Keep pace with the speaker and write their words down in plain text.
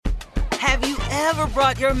Have you ever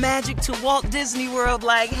brought your magic to Walt Disney World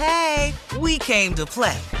like, hey, we came to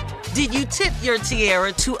play? Did you tip your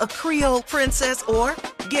tiara to a Creole princess or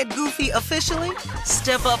get goofy officially?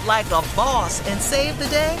 Step up like a boss and save the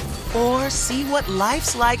day? Or see what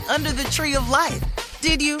life's like under the tree of life?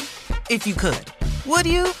 Did you? If you could. Would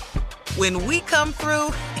you? When we come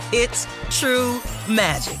through, it's true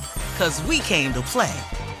magic. 'Cause we came to play.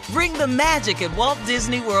 Bring the magic at Walt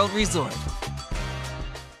Disney World Resort.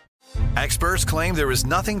 Experts claim there is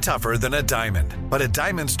nothing tougher than a diamond. But at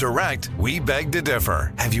Diamonds Direct, we beg to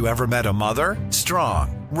differ. Have you ever met a mother?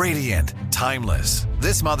 Strong, radiant, timeless.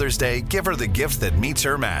 This Mother's Day, give her the gift that meets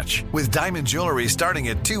her match. With diamond jewelry starting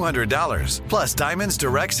at $200. Plus Diamonds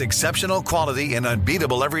Direct's exceptional quality and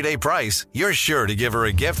unbeatable everyday price, you're sure to give her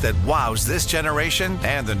a gift that wows this generation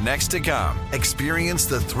and the next to come. Experience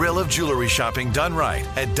the thrill of jewelry shopping done right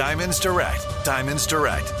at Diamonds Direct. Diamonds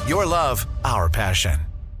Direct. Your love, our passion.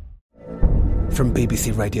 From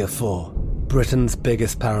BBC Radio 4, Britain's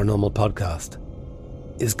biggest paranormal podcast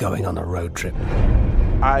is going on a road trip.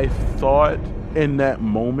 I thought in that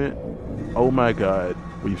moment, oh my God,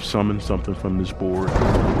 we've summoned something from this board.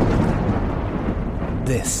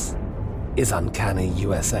 This is Uncanny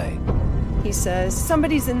USA. He says,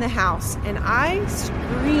 somebody's in the house, and I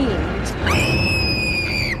screamed.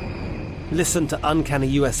 Listen to Uncanny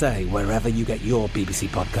USA wherever you get your BBC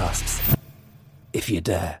podcasts, if you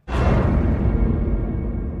dare.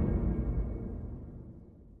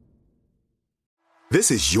 This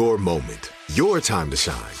is your moment, your time to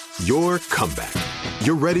shine, your comeback.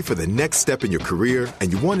 You're ready for the next step in your career,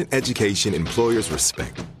 and you want an education employers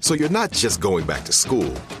respect. So you're not just going back to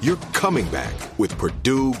school, you're coming back with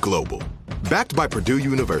Purdue Global. Backed by Purdue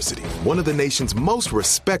University, one of the nation's most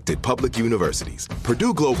respected public universities,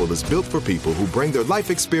 Purdue Global is built for people who bring their life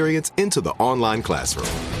experience into the online classroom.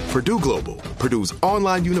 Purdue Global, Purdue's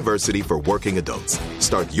online university for working adults.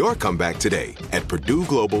 Start your comeback today at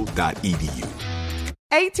purdueglobal.edu.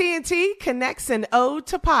 AT&T connects an ode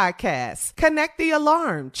to podcasts. Connect the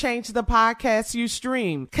alarm. Change the podcast you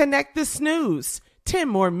stream. Connect the snooze. 10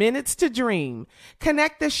 more minutes to dream.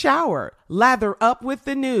 Connect the shower. Lather up with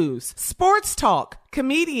the news. Sports talk,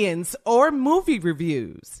 comedians, or movie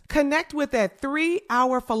reviews. Connect with that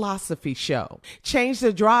 3-hour philosophy show. Change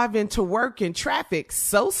the drive into work in traffic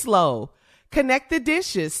so slow. Connect the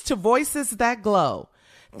dishes to voices that glow.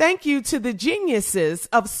 Thank you to the geniuses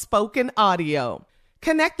of spoken audio.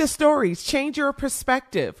 Connect the stories, change your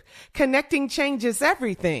perspective. Connecting changes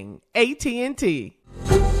everything. AT&T.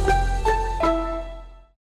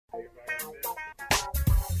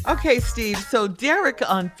 Okay, Steve, so Derek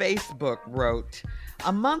on Facebook wrote,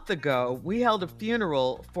 a month ago, we held a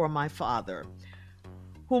funeral for my father,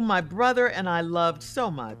 whom my brother and I loved so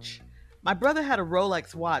much. My brother had a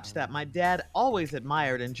Rolex watch that my dad always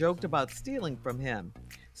admired and joked about stealing from him.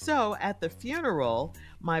 So at the funeral,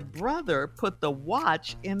 my brother put the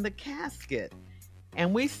watch in the casket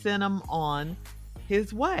and we sent him on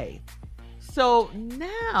his way. So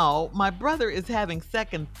now my brother is having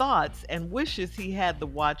second thoughts and wishes he had the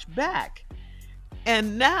watch back.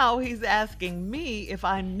 And now he's asking me if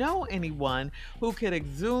I know anyone who could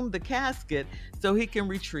exhume the casket so he can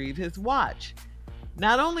retrieve his watch.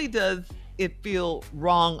 Not only does it feel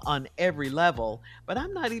wrong on every level, but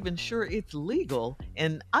I'm not even sure it's legal,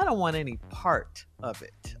 and I don't want any part of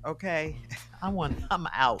it, okay? I'm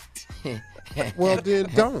out. Well, then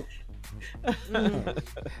don't.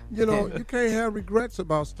 You know, you can't have regrets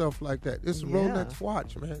about stuff like that. It's a Rolex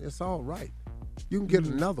watch, man. It's all right. You can get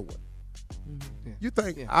another one. You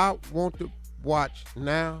think I want to watch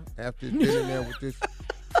now after it's been in there with this?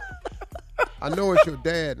 I know it's your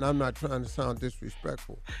dad, and I'm not trying to sound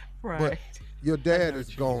disrespectful. Right. But your dad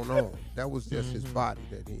is gone on. That was just his body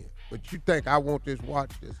that he had. But you think I want this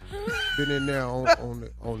watch that's been in there on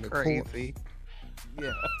the crazy. Court?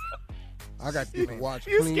 Yeah. I got to get the watch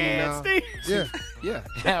You clean scared, now. Steve? Yeah. Yeah.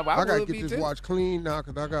 I got to get this watch clean now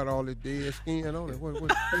because I got all the dead skin on it. What you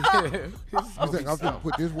think I'm going to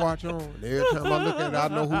put this watch on? And every time I look at it, I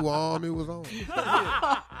know who arm it was on.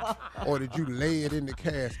 Or did you lay it in the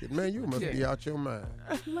casket? Man, you must be out your mind.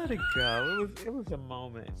 Let it go. It was a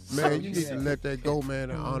moment. Man, you need to let that go, man,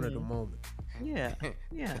 and honor the moment. Yeah.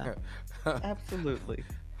 Absolutely.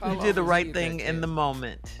 You did the right thing in the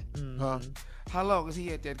moment. Huh? How long is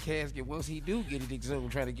he at that casket? Once he do get it exhumed,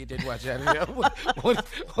 trying to get that watch out of there?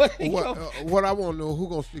 What I want to know, who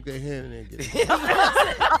going to stick their hand in there and get it?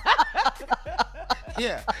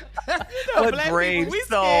 Yeah. What brave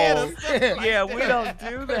soul. Yeah, we don't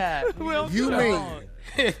do that. You mean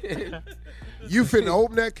you finna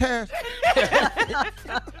open that casket?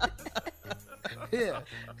 Yeah.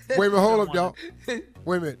 Wait a minute, hold up, y'all.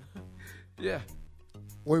 Wait a minute. Yeah.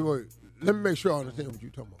 Wait. Let me make sure I understand what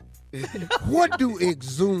you're talking about. What do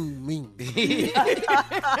exhume mean?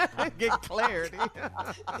 Get clarity.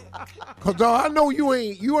 Cause I know you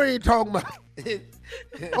ain't talking about.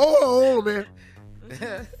 Hold on, man.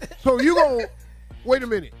 So you gonna wait a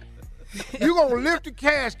minute. You gonna lift the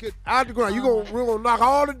casket out the ground. We're gonna knock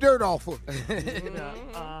all the dirt off of it.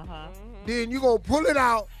 Then you gonna pull it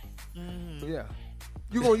out. Yeah.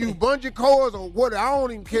 You gonna use bungee cords or what? I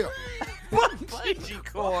don't even care. Bungee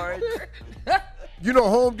cord. You know,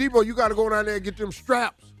 Home Depot, you got to go down there and get them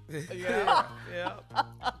straps. Yeah.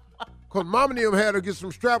 Because Mama and them had to get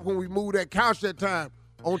some straps when we moved that couch that time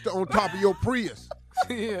on top of your Prius.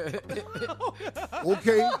 Yeah.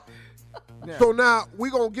 Okay? Yeah. So now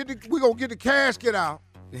we gonna get the casket out,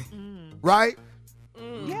 right?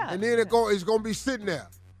 Yeah. And then it's gonna be sitting there.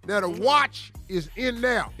 Now the watch is in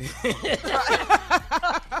there.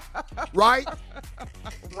 Right?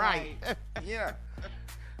 Right. Yeah.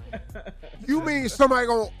 You mean somebody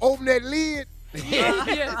gonna open that lid?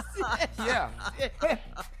 Yes. Yeah.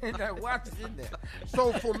 And that watch is in there.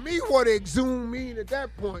 So for me, what exhume mean at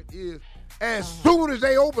that point is, as soon as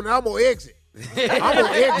they open it, I'm gonna exit. I'm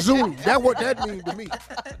gonna exhume. That's what that means to me.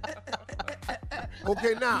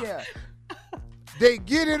 Okay, now they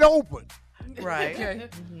get it open. Right. Okay.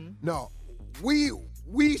 No, we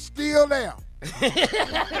still there.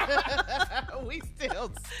 We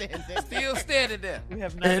still standing. Still standing there. We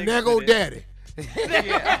have And there go Daddy.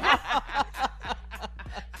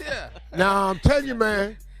 Yeah. Now I'm telling you,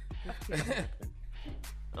 man.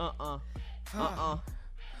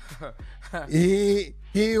 He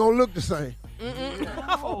ain't gonna look the same.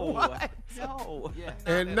 No. Yeah.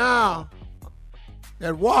 And now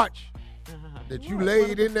that watch that you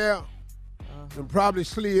laid in there and probably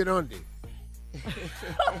slid under.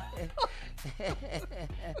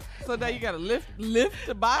 So now you gotta lift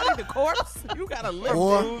the body, the corpse. You gotta lift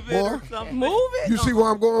Move it or something. Move it. You see where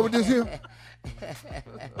I'm going with this here?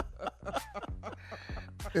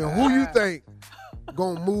 And who you think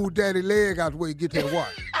gonna move Daddy leg out the way to get that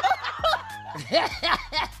watch?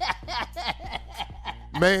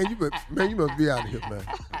 Man, you must be out of here, man.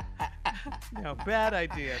 No, bad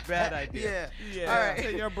idea. Yeah. All right.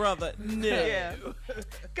 To your brother. No. Yeah.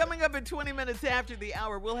 Coming up in 20 minutes after the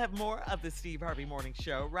hour, we'll have more of the Steve Harvey Morning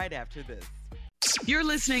Show right after this. You're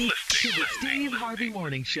listening to the Steve Harvey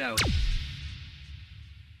Morning Show.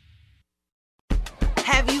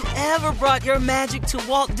 Have you ever brought your magic to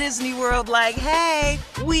Walt Disney World like, hey,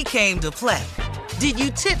 we came to play? Did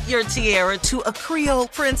you tip your tiara to a Creole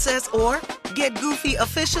princess or get goofy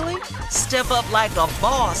officially? Step up like a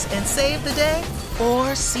boss and save the day?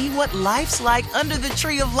 Or see what life's like under the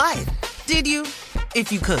tree of life? Did you?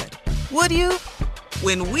 If you could. Would you?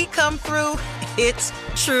 When we come through, it's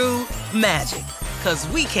true magic. 'Cause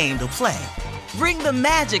we came to play. Bring the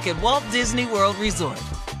magic at Walt Disney World Resort.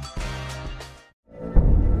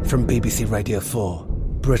 From BBC Radio 4,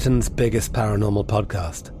 Britain's biggest paranormal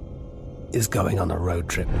podcast is going on a road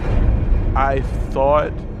trip. I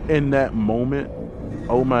thought in that moment,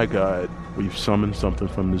 oh my God, we've summoned something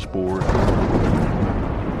from this board.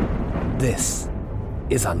 This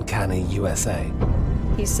is Uncanny USA.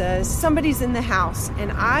 He says, somebody's in the house,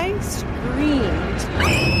 and I screamed.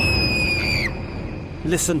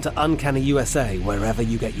 Listen to Uncanny USA wherever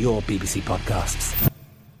you get your BBC podcasts,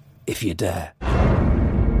 if you dare.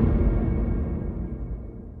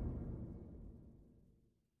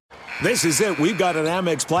 This is it. We've got an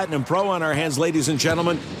Amex Platinum Pro on our hands, ladies and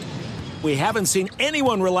gentlemen. We haven't seen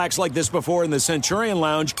anyone relax like this before in the Centurion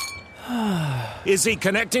Lounge. Is he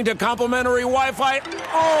connecting to complimentary Wi-Fi?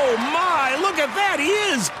 Oh, my. Look at that. He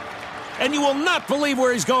is. And you will not believe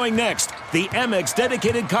where he's going next. The Amex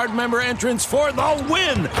dedicated card member entrance for the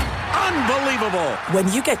win. Unbelievable.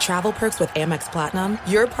 When you get travel perks with Amex Platinum,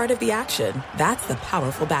 you're part of the action. That's the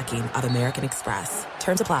powerful backing of American Express.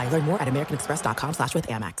 Terms apply. Learn more at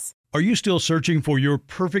americanexpress.com/withAmex. Are you still searching for your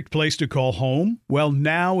perfect place to call home? Well,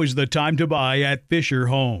 now is the time to buy at Fisher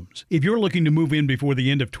Homes. If you're looking to move in before the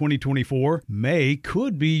end of 2024, May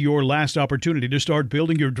could be your last opportunity to start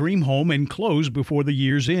building your dream home and close before the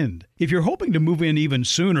year's end. If you're hoping to move in even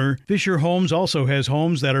sooner, Fisher Homes also has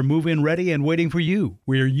homes that are move-in ready and waiting for you,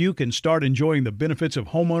 where you can start enjoying the benefits of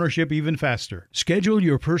homeownership even faster. Schedule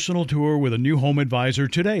your personal tour with a new home advisor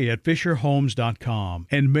today at FisherHomes.com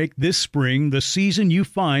and make this spring the season you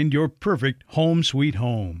find your perfect home sweet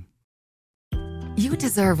home. You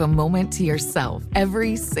deserve a moment to yourself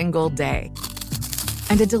every single day.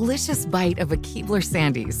 And a delicious bite of a Keebler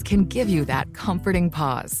Sandies can give you that comforting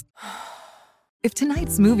pause. If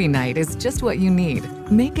tonight's movie night is just what you need,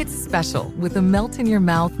 make it special with the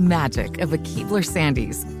melt-in-your-mouth magic of a Keebler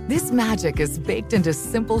Sandies. This magic is baked into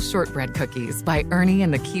simple shortbread cookies by Ernie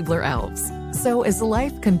and the Keebler Elves. So as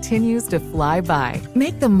life continues to fly by,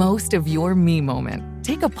 make the most of your me moment.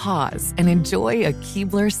 Take a pause and enjoy a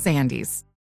Keebler Sandies.